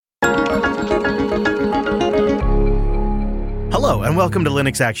Hello, and welcome to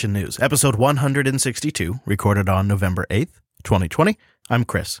Linux Action News, episode 162, recorded on November 8th, 2020. I'm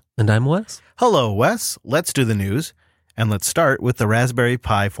Chris. And I'm Wes. Hello, Wes. Let's do the news, and let's start with the Raspberry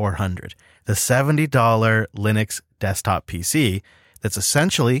Pi 400, the $70 Linux desktop PC that's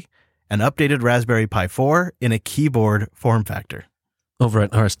essentially an updated Raspberry Pi 4 in a keyboard form factor. Over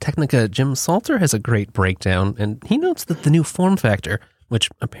at Ars Technica, Jim Salter has a great breakdown, and he notes that the new form factor, which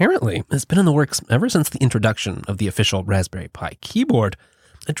apparently has been in the works ever since the introduction of the official Raspberry Pi keyboard,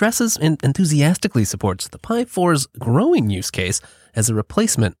 addresses and enthusiastically supports the Pi 4's growing use case as a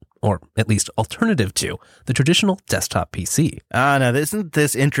replacement, or at least alternative to, the traditional desktop PC. Now, isn't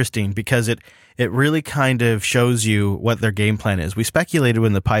this interesting? Because it really kind of shows you what their game plan is. We speculated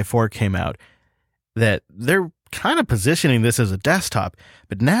when the Pi 4 came out that they're kind of positioning this as a desktop,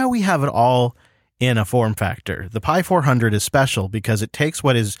 but now we have it all in a form factor. The Pi 400 is special because it takes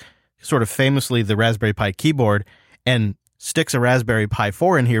what is sort of famously the Raspberry Pi keyboard and sticks a Raspberry Pi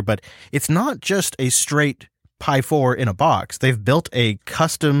 4 in here, but it's not just a straight Pi 4 in a box. They've built a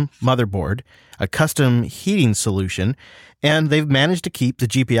custom motherboard, a custom heating solution, and they've managed to keep the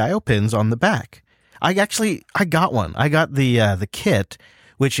GPIO pins on the back. I got one. I got the kit,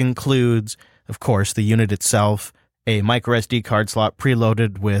 which includes, of course, the unit itself, a micro SD card slot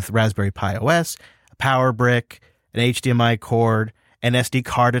preloaded with Raspberry Pi OS, a power brick, an HDMI cord, an SD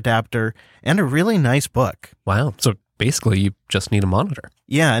card adapter, and a really nice book. Wow. So basically, you just need a monitor.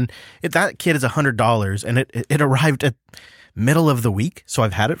 Yeah, and that kit is $100, and it arrived at middle of the week, so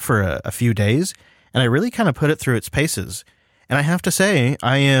I've had it for a few days, and I really kind of put it through its paces. And I have to say,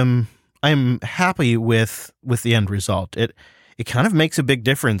 I am happy with the end result. It kind of makes a big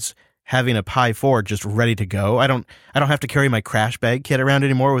difference having a Pi 4 just ready to go. I don't have to carry my crash bag kit around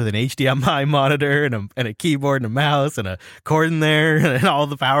anymore with an HDMI monitor and a keyboard and a mouse and a cord in there and all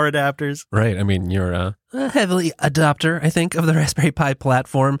the power adapters. Right. I mean, you're a heavily adopter, I think, of the Raspberry Pi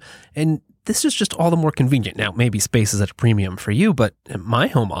platform, and this is just all the more convenient. Now, maybe space is at a premium for you, but in my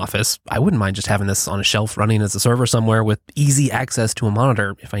home office, I wouldn't mind just having this on a shelf running as a server somewhere with easy access to a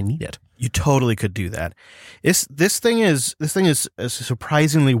monitor if I need it. You totally could do that. This thing is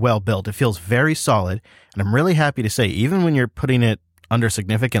surprisingly well built. It feels very solid, and I'm really happy to say, even when you're putting it under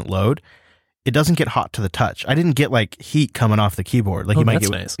significant load, it doesn't get hot to the touch. I didn't get like heat coming off the keyboard like you might get.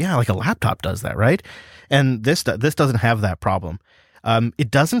 Nice. Yeah, like a laptop does that, right? And this doesn't have that problem.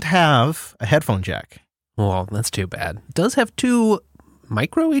 It doesn't have a headphone jack. Well, that's too bad. It does have two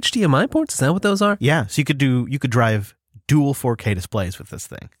micro HDMI ports. Is that what those are? Yeah, so you could drive dual 4K displays with this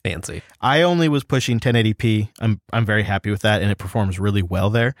thing. Fancy. I only was pushing 1080p. I'm very happy with that, and it performs really well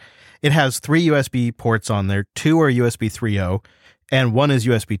there. It has 3 USB ports on there. 2 are USB 3.0, and 1 is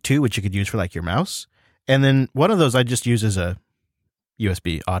USB 2, which you could use for like your mouse. And then one of those I just use as a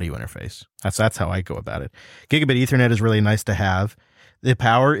USB audio interface. That's how I go about it. Gigabit Ethernet is really nice to have. The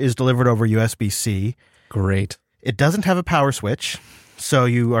power is delivered over USB-C. Great. It doesn't have a power switch, so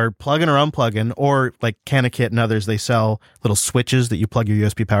you are plugging or unplugging, or like CanaKit and others, they sell little switches that you plug your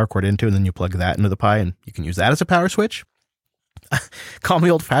USB power cord into, and then you plug that into the Pi, and you can use that as a power switch. Call me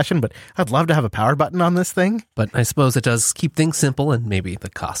old-fashioned, but I'd love to have a power button on this thing. But I suppose it does keep things simple and maybe the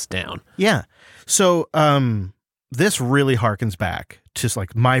cost down. Yeah. So this really harkens back to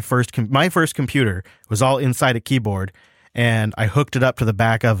like my first computer was all inside a keyboard, and I hooked it up to the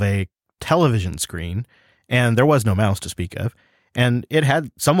back of a television screen, and there was no mouse to speak of. And it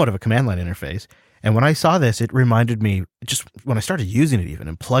had somewhat of a command line interface. And when I saw this, it reminded me, just when I started using it even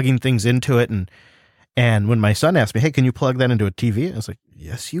and plugging things into it. And when my son asked me, hey, can you plug that into a TV? I was like,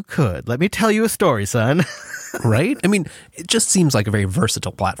 yes, you could. Let me tell you a story, son. Right? I mean, it just seems like a very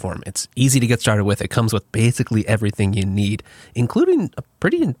versatile platform. It's easy to get started with. It comes with basically everything you need, including a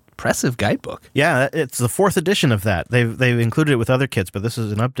pretty impressive guidebook. Yeah, it's the 4th edition of that. They've included it with other kits, but this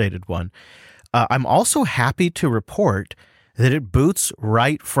is an updated one. I'm also happy to report that it boots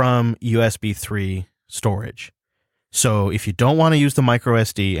right from USB 3 storage. So if you don't want to use the micro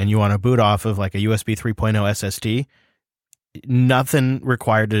SD and you want to boot off of like a USB 3.0 SSD, nothing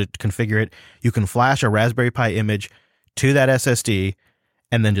required to configure it. You can flash a Raspberry Pi image to that SSD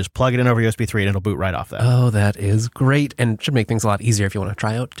and then just plug it in over USB 3 and it'll boot right off that. Oh, that is great, and should make things a lot easier if you want to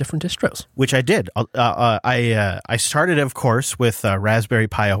try out different distros. Which I did. I started, of course, with Raspberry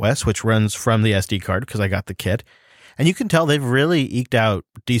Pi OS, which runs from the SD card because I got the kit. And you can tell they've really eked out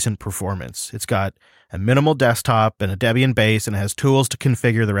decent performance. It's got a minimal desktop and a Debian base, and it has tools to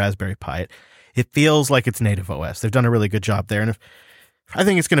configure the Raspberry Pi. It feels like it's native OS. They've done a really good job there. And I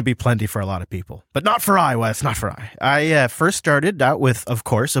think it's going to be plenty for a lot of people. But not for I, Wes, not for I. I first started out with, of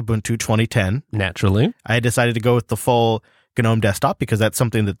course, Ubuntu 2010. Naturally. I decided to go with the full GNOME desktop because that's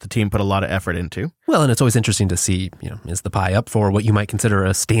something that the team put a lot of effort into. Well, and it's always interesting to see, is the Pi up for what you might consider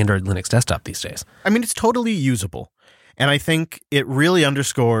a standard Linux desktop these days? I mean, it's totally usable. And I think it really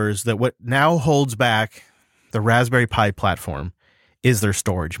underscores that what now holds back the Raspberry Pi platform is their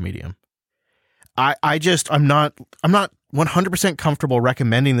storage medium. I'm not 100% comfortable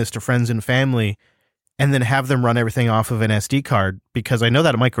recommending this to friends and family and then have them run everything off of an SD card because I know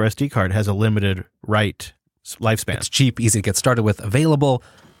that a micro SD card has a limited lifespan. It's cheap, easy to get started with, available,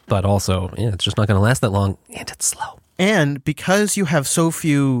 but also it's just not going to last that long, and it's slow. And because you have so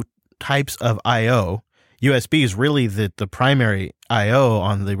few types of I/O, USB is really the primary I/O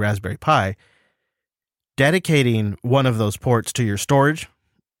on the Raspberry Pi, dedicating one of those ports to your storage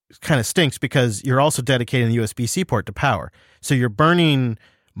kind of stinks because you're also dedicating the USB-C port to power. So you're burning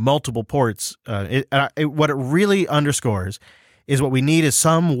multiple ports. What it really underscores is what we need is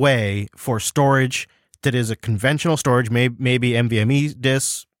some way for storage that is a conventional storage, maybe NVMe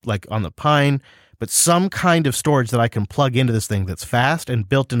disks like on the Pine, but some kind of storage that I can plug into this thing that's fast and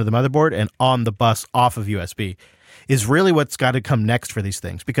built into the motherboard and on the bus off of USB is really what's got to come next for these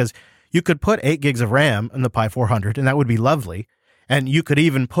things, because you could put 8 gigs of RAM in the Pi 400 and that would be lovely. And you could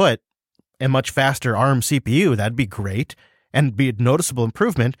even put a much faster ARM CPU. That'd be great and be a noticeable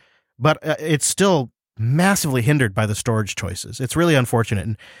improvement, but it's still massively hindered by the storage choices. It's really unfortunate.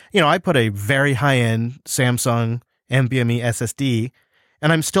 And, I put a very high-end Samsung NVMe SSD,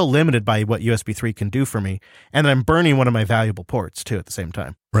 and I'm still limited by what USB 3 can do for me. And I'm burning one of my valuable ports, too, at the same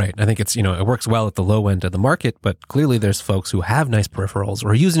time. Right. I think it's, it works well at the low end of the market, but clearly there's folks who have nice peripherals or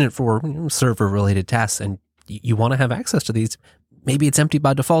are using it for server-related tasks, and you want to have access to these. Maybe it's empty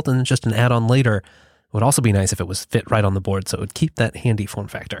by default and just an add-on later. It would also be nice if it was fit right on the board, so it would keep that handy form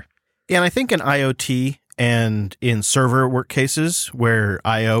factor. Yeah, and I think in IoT and in server work cases where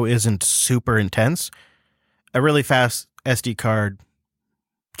I/O isn't super intense, a really fast SD card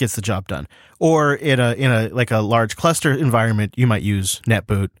gets the job done. Or in a like a large cluster environment, you might use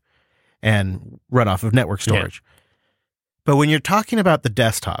NetBoot and run off of network storage. Yeah. But when you're talking about the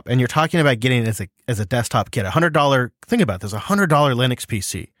desktop and you're talking about getting it as a desktop kit, think about this, $100 Linux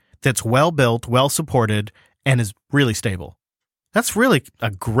PC that's well built, well supported, and is really stable. That's really a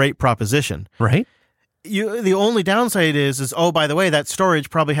great proposition. Right? The only downside is, oh, by the way, that storage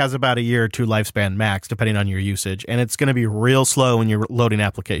probably has about a year or two lifespan max, depending on your usage, and it's going to be real slow when you're loading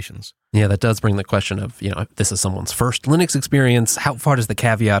applications. Yeah, that does bring the question of, if this is someone's first Linux experience, how far does the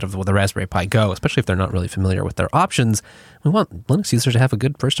caveat of the Raspberry Pi go, especially if they're not really familiar with their options? We want Linux users to have a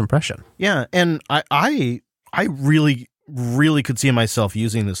good first impression. Yeah, and I really, really could see myself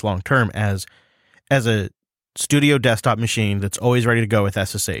using this long term as a studio desktop machine that's always ready to go with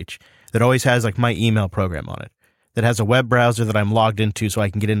SSH, that always has like my email program on it, that has a web browser that I'm logged into so I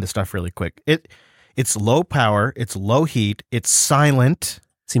can get into stuff really quick. It's low power, it's low heat, it's silent.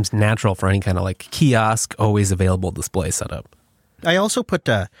 Seems natural for any kind of like kiosk, always available display setup. I also put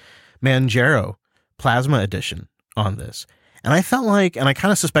Manjaro Plasma Edition on this, and I felt like, and I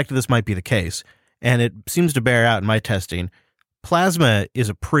kind of suspected this might be the case, and it seems to bear out in my testing, Plasma is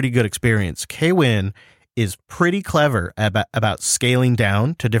a pretty good experience. Kwin is pretty clever about scaling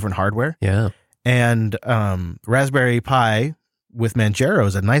down to different hardware. Yeah. And Raspberry Pi with Manjaro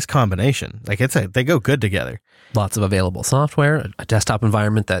is a nice combination. Like they go good together. Lots of available software, a desktop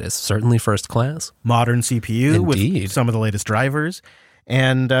environment that is certainly first class. Modern CPU Indeed. with some of the latest drivers.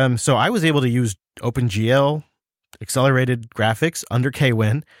 And so I was able to use OpenGL accelerated graphics under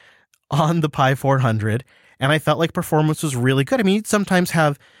Kwin on the Pi 400. And I felt like performance was really good. I mean, you'd sometimes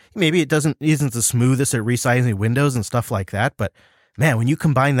have, maybe it isn't the smoothest at resizing windows and stuff like that, but man, when you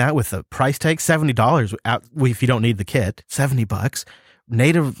combine that with the price tag, $70 if you don't need the kit, $70,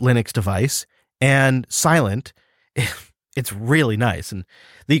 native Linux device, and silent, it's really nice. And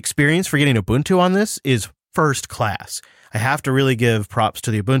the experience for getting Ubuntu on this is first class. I have to really give props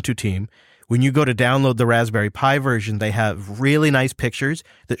to the Ubuntu team. When you go to download the Raspberry Pi version, they have really nice pictures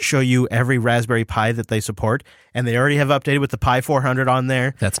that show you every Raspberry Pi that they support, and they already have updated with the Pi 400 on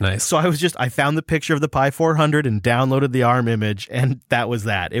there. That's nice. So I found the picture of the Pi 400 and downloaded the ARM image, and that was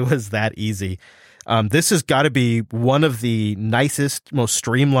that. It was that easy. This has got to be one of the nicest, most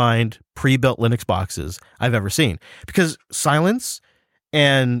streamlined pre-built Linux boxes I've ever seen, because silence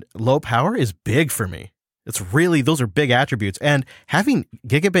and low power is big for me. Those are big attributes. And having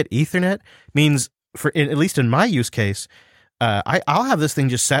gigabit Ethernet means, at least in my use case, I'll have this thing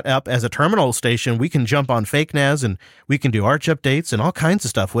just set up as a terminal station. We can jump on fake NAS and we can do Arch updates and all kinds of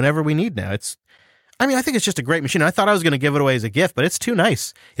stuff whenever we need now. I think it's just a great machine. I thought I was going to give it away as a gift, but it's too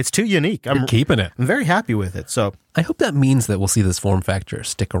nice. It's too unique. You're keeping it. I'm very happy with it. So I hope that means that we'll see this form factor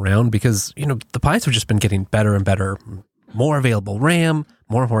stick around, because, the Pis have just been getting better and better more available RAM,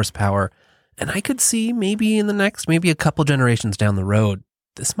 more horsepower. And I could see maybe in the next, maybe a couple generations down the road,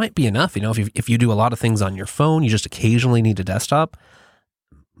 this might be enough. You know, if you do a lot of things on your phone, you just occasionally need a desktop,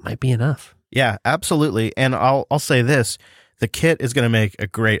 might be enough. Yeah, absolutely. And I'll say this, the kit is going to make a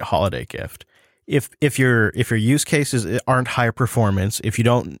great holiday gift. If your use cases aren't high performance, if you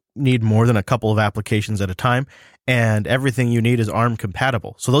don't need more than a couple of applications at a time, and everything you need is ARM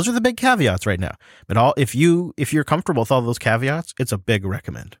compatible. So those are the big caveats right now. But if you're comfortable with all those caveats, it's a big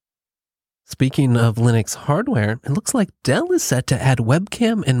recommend. Speaking of Linux hardware, it looks like Dell is set to add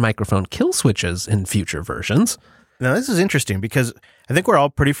webcam and microphone kill switches in future versions. Now, this is interesting because I think we're all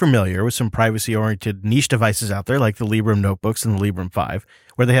pretty familiar with some privacy-oriented niche devices out there like the Librem notebooks and the Librem 5,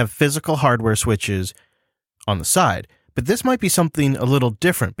 where they have physical hardware switches on the side. But this might be something a little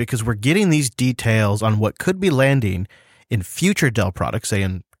different because we're getting these details on what could be landing in future Dell products, say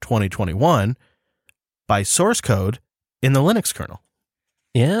in 2021, by source code in the Linux kernel.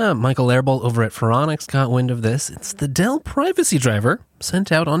 Yeah, Michael Airbolt over at Phoronix got wind of this. It's the Dell privacy driver sent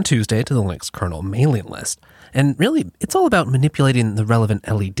out on Tuesday to the Linux kernel mailing list. And really, it's all about manipulating the relevant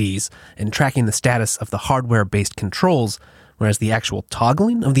LEDs and tracking the status of the hardware-based controls, whereas the actual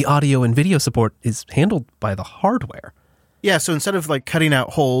toggling of the audio and video support is handled by the hardware. Yeah, so instead of like cutting out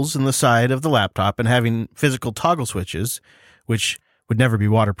holes in the side of the laptop and having physical toggle switches, which would never be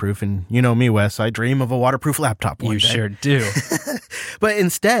waterproof, and you know me, Wes, I dream of a waterproof laptop one day. You sure do. But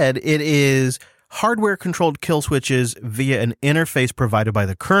instead, it is hardware-controlled kill switches via an interface provided by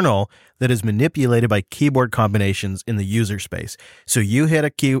the kernel that is manipulated by keyboard combinations in the user space. So you hit a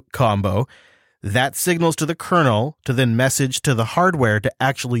key combo, that signals to the kernel to then message to the hardware to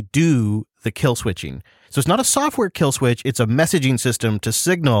actually do the kill switching. So it's not a software kill switch, it's a messaging system to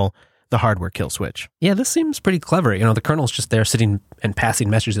signal the hardware kill switch. Yeah, this seems pretty clever. You know, the kernel's just there sitting and passing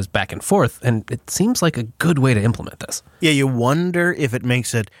messages back and forth, and it seems like a good way to implement this. Yeah, you wonder if it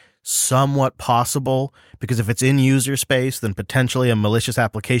makes it somewhat possible, because if it's in user space, then potentially a malicious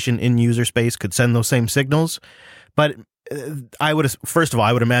application in user space could send those same signals. But first of all,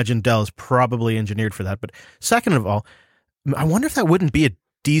 I would imagine Dell is probably engineered for that. But second of all, I wonder if that wouldn't be a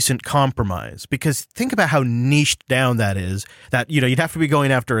decent compromise, because think about how niched down that is, that, you know, you'd have to be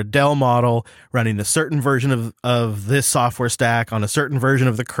going after a Dell model running a certain version of this software stack on a certain version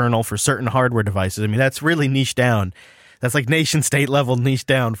of the kernel for certain hardware devices. I mean, that's really niche down. That's like nation state level niche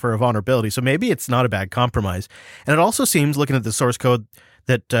down for a vulnerability. So maybe it's not a bad compromise. And it also seems, looking at the source code,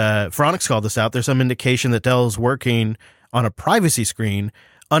 that Phoronix called this out, there's some indication that Dell is working on a privacy screen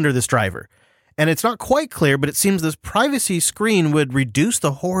under this driver. And it's not quite clear, but it seems this privacy screen would reduce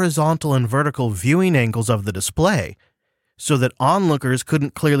the horizontal and vertical viewing angles of the display so that onlookers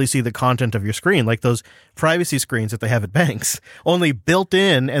couldn't clearly see the content of your screen, like those privacy screens that they have at banks, only built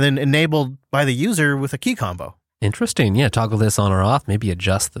in and then enabled by the user with a key combo. Interesting. Yeah, toggle this on or off, maybe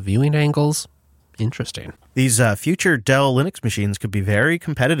adjust the viewing angles. Interesting. These future Dell Linux machines could be very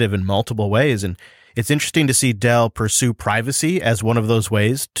competitive in multiple ways, and it's interesting to see Dell pursue privacy as one of those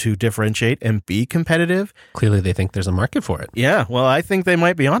ways to differentiate and be competitive. Clearly, they think there's a market for it. Yeah, well, I think they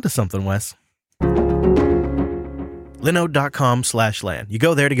might be onto something, Wes. Linode.com/LAN. You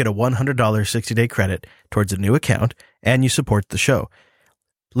go there to get a $100 60-day credit towards a new account, and you support the show.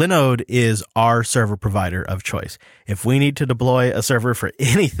 Linode is our server provider of choice. If we need to deploy a server for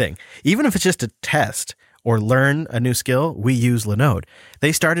anything, even if it's just a test or learn a new skill, we use Linode.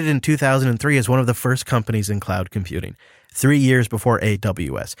 They started in 2003 as one of the first companies in cloud computing, 3 years before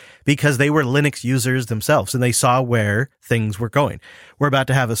AWS, because they were Linux users themselves and they saw where things were going. We're about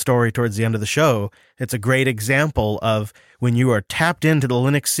to have a story towards the end of the show. It's a great example of when you are tapped into the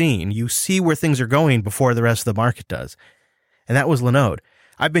Linux scene, you see where things are going before the rest of the market does. And that was Linode.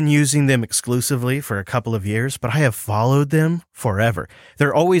 I've been using them exclusively for a couple of years, but I have followed them forever.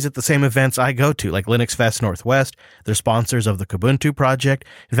 They're always at the same events I go to, like Linux Fest Northwest. They're sponsors of the Kubuntu project.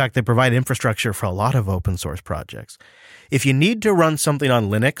 In fact, they provide infrastructure for a lot of open source projects. If you need to run something on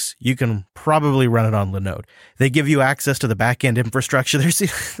Linux, you can probably run it on Linode. They give you access to the backend infrastructure.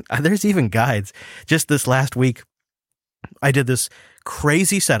 There's even guides. Just this last week, I did this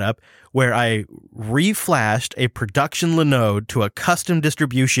crazy setup where I reflashed a production Linode to a custom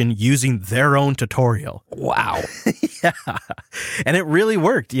distribution using their own tutorial. Wow. Yeah. And it really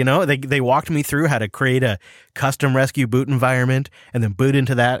worked. You know, they walked me through how to create a custom rescue boot environment and then boot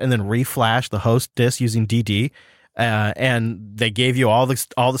into that and then reflash the host disk using DD. And they gave you all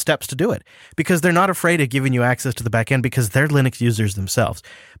the steps to do it, because they're not afraid of giving you access to the back end because they're Linux users themselves.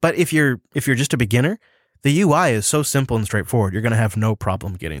 But if you're just a beginner, The UI is so simple and straightforward, you're going to have no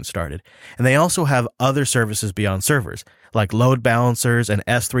problem getting started. And they also have other services beyond servers, like load balancers and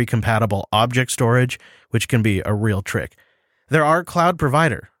S3 compatible object storage, which can be a real trick. They're our cloud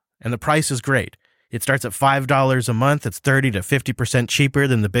provider, and the price is great. It starts at $5 a month. It's 30 to 50% cheaper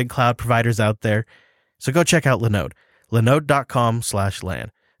than the big cloud providers out there. So go check out Linode,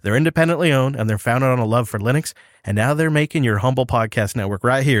 linode.com/LAN. They're independently owned, and they're founded on a love for Linux, and now they're making your humble podcast network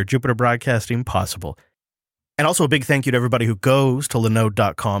right here, Jupiter Broadcasting, possible. And also a big thank you to everybody who goes to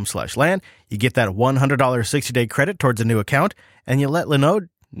linode.com/LAN. You get that $100 60-day credit towards a new account, and you let Linode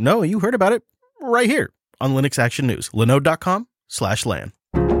know you heard about it right here on Linux Action News. Linode.com/LAN.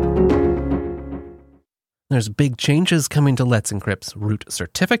 There's big changes coming to Let's Encrypt's root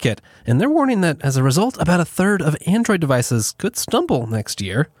certificate, and they're warning that as a result, about a third of Android devices could stumble next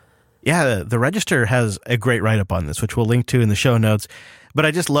year. Yeah, the Register has a great write-up on this, which we'll link to in the show notes. But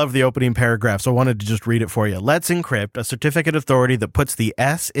I just love the opening paragraph, so I wanted to just read it for you. Let's Encrypt, a certificate authority that puts the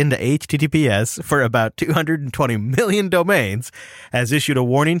S into HTTPS for about 220 million domains, has issued a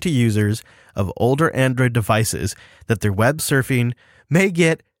warning to users of older Android devices that their web surfing may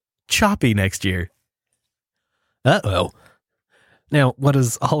get choppy next year. Uh-oh. Now, what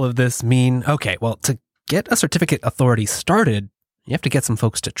does all of this mean? Okay, well, to get a certificate authority started, you have to get some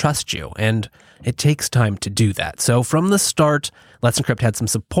folks to trust you, and it takes time to do that. So from the start, Let's Encrypt had some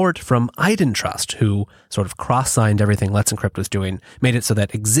support from IdenTrust, who sort of cross-signed everything Let's Encrypt was doing, made it so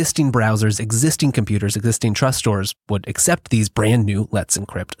that existing browsers, existing computers, existing trust stores would accept these brand new Let's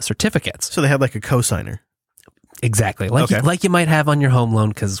Encrypt certificates. So they had like a cosigner. Exactly. Like you might have on your home loan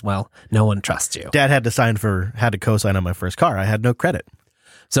because, well, no one trusts you. Dad had to co-sign on my first car. I had no credit.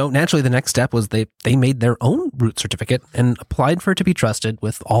 So naturally, the next step was they made their own root certificate and applied for it to be trusted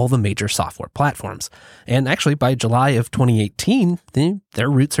with all the major software platforms. And actually, by July of 2018,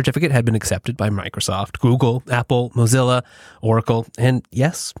 their root certificate had been accepted by Microsoft, Google, Apple, Mozilla, Oracle, and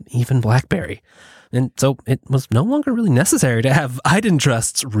yes, even BlackBerry. And so it was no longer really necessary to have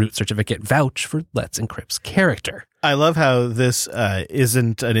IdenTrust's root certificate vouch for Let's Encrypt's character. I love how this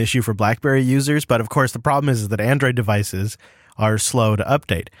isn't an issue for BlackBerry users, but of course the problem is that Android devices are slow to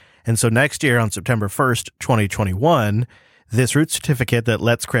update. And so next year on September 1st, 2021, this root certificate that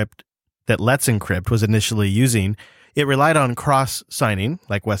Let's Encrypt was initially using, it relied on cross-signing,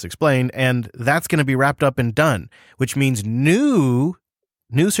 like Wes explained, and that's going to be wrapped up and done, which means new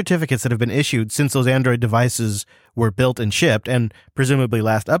certificates that have been issued since those Android devices were built and shipped and presumably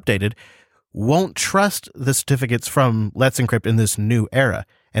last updated won't trust the certificates from Let's Encrypt in this new era.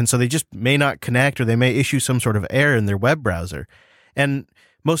 And so they just may not connect, or they may issue some sort of error in their web browser. And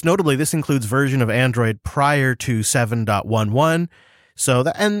most notably, this includes version of Android prior to 7.11. So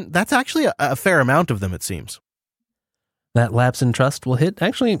that's actually a fair amount of them, it seems. That lapse in trust will hit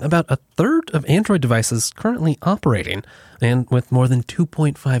actually about a third of Android devices currently operating. And with more than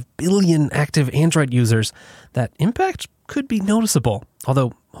 2.5 billion active Android users, that impact could be noticeable.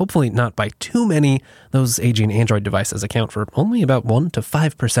 Although hopefully not by too many, those aging Android devices account for only about 1 to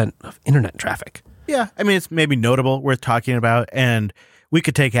 5% of internet traffic. Yeah, I mean, it's maybe notable, worth talking about, and we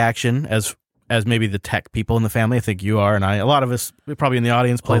could take action as maybe the tech people in the family. I think you are, and a lot of us probably in the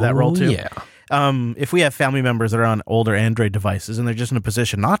audience play that role too. Yeah. If we have family members that are on older Android devices and they're just in a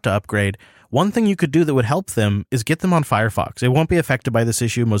position not to upgrade, one thing you could do that would help them is get them on Firefox. It won't be affected by this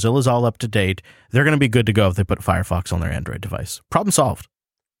issue. Mozilla's all up to date. They're going to be good to go if they put Firefox on their Android device. Problem solved.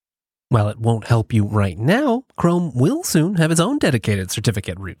 While it won't help you right now, Chrome will soon have its own dedicated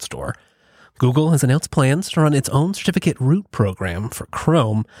certificate root store. Google has announced plans to run its own certificate root program for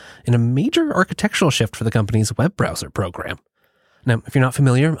Chrome in a major architectural shift for the company's web browser program. Now, if you're not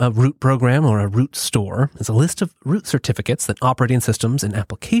familiar, a root program or a root store is a list of root certificates that operating systems and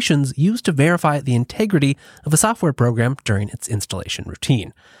applications use to verify the integrity of a software program during its installation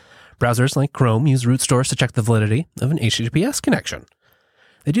routine. Browsers like Chrome use root stores to check the validity of an HTTPS connection.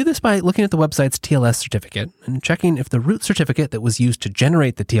 They do this by looking at the website's TLS certificate and checking if the root certificate that was used to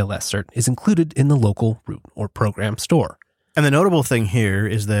generate the TLS cert is included in the local root or program store. And the notable thing here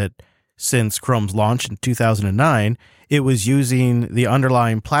is that since Chrome's launch in 2009, it was using the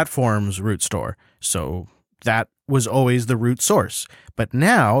underlying platform's root store. So that was always the root source. But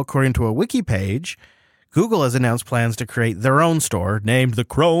now, according to a wiki page, Google has announced plans to create their own store named the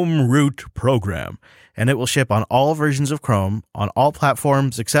Chrome Root Program. And it will ship on all versions of Chrome on all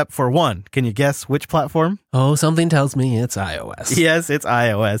platforms except for one. Can you guess which platform? Oh, something tells me it's iOS. Yes, it's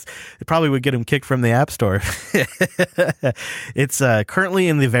iOS. It probably would get them kicked from the App Store. It's currently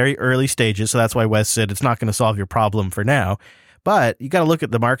in the very early stages, so that's why Wes said it's not going to solve your problem for now. But you got to look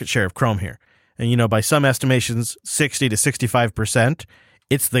at the market share of Chrome here. And, by some estimations, 60 to 65%,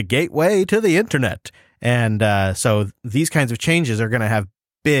 it's the gateway to the internet. And so these kinds of changes are going to have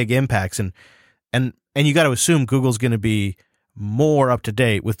big impacts. And you got to assume Google's going to be more up to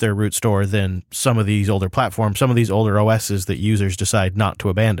date with their root store than some of these older platforms, some of these older OSs that users decide not to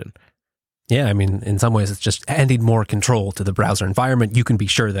abandon. Yeah, I mean, in some ways, it's just adding more control to the browser environment. You can be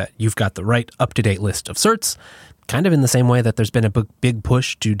sure that you've got the right up-to-date list of certs, kind of in the same way that there's been a big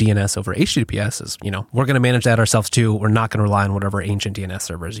push to DNS over HTTPS. Is, we're going to manage that ourselves too. We're not going to rely on whatever ancient DNS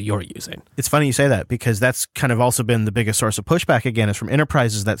servers you're using. It's funny you say that, because that's kind of also been the biggest source of pushback, again, is from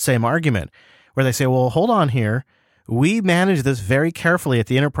enterprises, that same argument, where they say, well, hold on here. We manage this very carefully at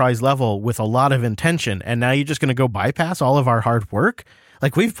the enterprise level with a lot of intention, and now you're just going to go bypass all of our hard work?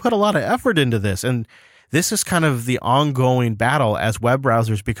 Like, we've put a lot of effort into this, and this is kind of the ongoing battle as web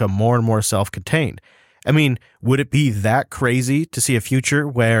browsers become more and more self-contained. I mean, would it be that crazy to see a future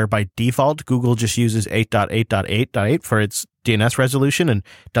where by default Google just uses 8.8.8.8 for its DNS resolution and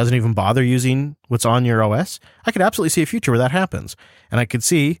doesn't even bother using what's on your OS? I could absolutely see a future where that happens. And I could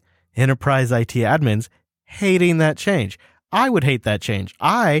see enterprise IT admins hating that change. I would hate that change.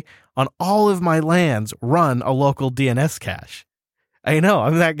 I, on all of my LANs, run a local DNS cache. I know,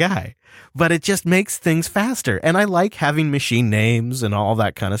 I'm that guy. But it just makes things faster. And I like having machine names and all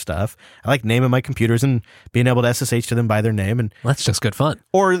that kind of stuff. I like naming my computers and being able to SSH to them by their name. And that's just good fun.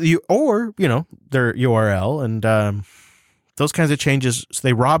 Or their URL. And those kinds of changes, so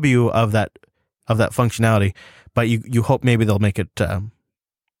they rob you of that functionality. But you hope maybe they'll make it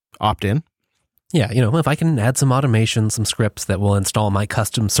opt in. Yeah, if I can add some automation, some scripts that will install my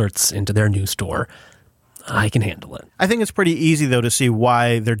custom certs into their new store, I can handle it. I think it's pretty easy, though, to see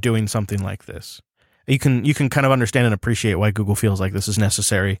why they're doing something like this. You can kind of understand and appreciate why Google feels like this is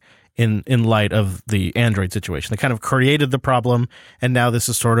necessary in light of the Android situation. They kind of created the problem, and now this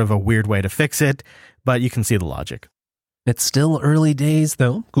is sort of a weird way to fix it, but you can see the logic. It's still early days,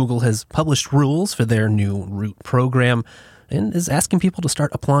 though. Google has published rules for their new root program and is asking people to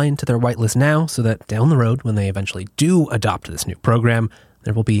start applying to their whitelist now so that down the road, when they eventually do adopt this new program,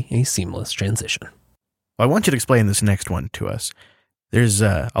 there will be a seamless transition. I want you to explain this next one to us. There's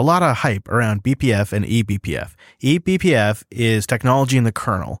a lot of hype around BPF and eBPF. eBPF is technology in the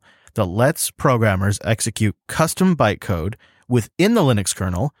kernel that lets programmers execute custom bytecode within the Linux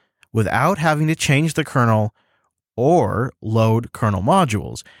kernel without having to change the kernel or load kernel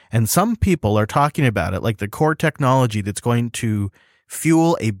modules. And some people are talking about it like the core technology that's going to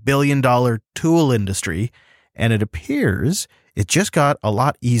fuel a billion-dollar tool industry, and it appears it just got a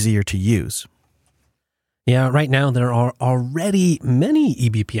lot easier to use. Yeah, right now there are already many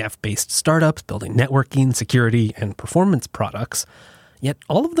eBPF-based startups building networking, security, and performance products, yet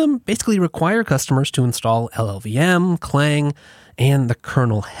all of them basically require customers to install LLVM, Clang, and the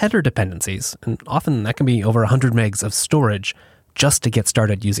kernel header dependencies, and often that can be over 100 megs of storage just to get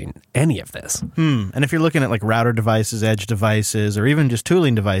started using any of this. And if you're looking at like router devices, edge devices, or even just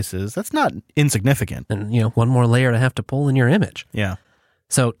tooling devices, that's not insignificant. And, one more layer to have to pull in your image. Yeah.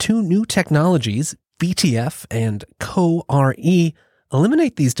 So 2 new technologies, BTF and CoRE,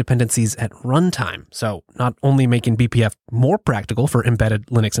 eliminate these dependencies at runtime. So not only making BPF more practical for embedded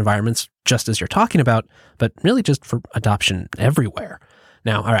Linux environments, just as you're talking about, but really just for adoption everywhere.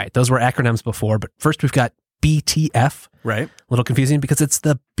 Now, all right, those were acronyms before, but first we've got BTF. Right. A little confusing because it's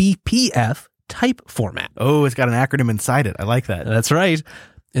the BPF type format. Oh, it's got an acronym inside it. I like that. That's right.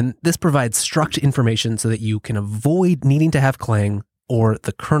 And this provides struct information so that you can avoid needing to have Clang or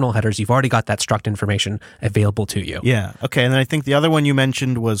the kernel headers. You've already got that struct information available to you. Yeah. Okay. And then I think the other one you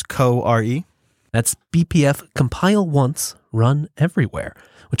mentioned was CoRE. That's BPF compile once, run everywhere,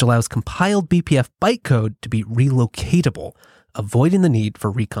 which allows compiled BPF bytecode to be relocatable, avoiding the need for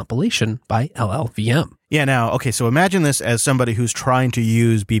recompilation by LLVM. Yeah. Now, okay. So imagine this as somebody who's trying to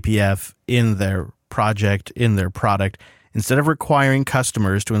use BPF in their project, in their product. Instead of requiring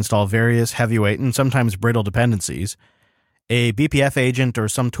customers to install various heavyweight and sometimes brittle dependencies, a BPF agent or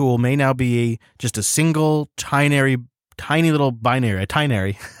some tool may now be just a single tiny little binary, a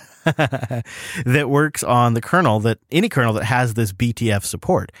tinary, that works on the kernel, that any kernel that has this BTF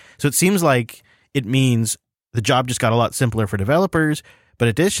support. So it seems like it means the job just got a lot simpler for developers, but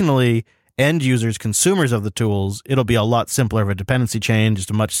additionally, end users, consumers of the tools, it'll be a lot simpler of a dependency chain, just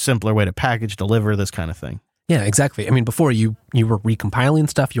a much simpler way to package, deliver, this kind of thing. Yeah, exactly. I mean, before you were recompiling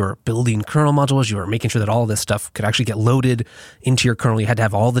stuff, you were building kernel modules, you were making sure that all of this stuff could actually get loaded into your kernel. You had to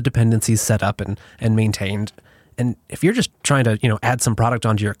have all the dependencies set up and maintained. And if you're just trying to, add some product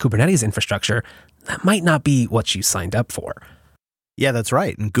onto your Kubernetes infrastructure, that might not be what you signed up for. Yeah, that's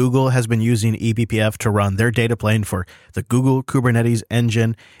right. And Google has been using eBPF to run their data plane for the Google Kubernetes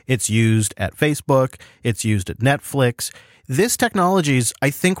engine. It's used at Facebook. It's used at Netflix. this technology is, I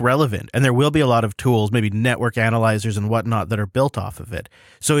think, relevant, and there will be a lot of tools, maybe network analyzers and whatnot, that are built off of it.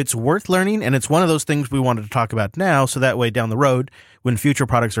 So it's worth learning, and it's one of those things we wanted to talk about now, so that way down the road, when future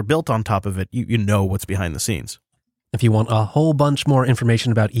products are built on top of it, you know what's behind the scenes. If you want a whole bunch more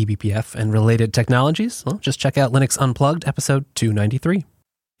information about eBPF and related technologies, well, just check out Linux Unplugged, episode 293.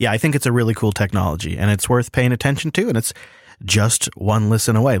 Yeah, I think it's a really cool technology, and it's worth paying attention to, and it's just one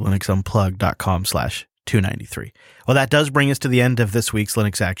listen away, linuxunplugged.com/293. Well, that does bring us to the end of this week's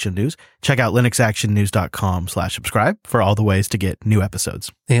Linux Action News. Check out linuxactionnews.com/subscribe for all the ways to get new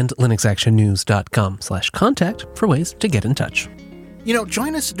episodes. And linuxactionnews.com/contact for ways to get in touch.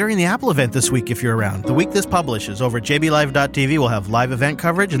 Join us during the Apple event this week if you're around. The week this publishes, over at jblive.tv, we'll have live event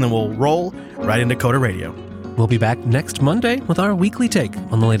coverage, and then we'll roll right into Coda Radio. We'll be back next Monday with our weekly take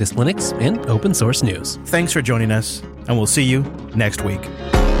on the latest Linux and open source news. Thanks for joining us, and we'll see you next week.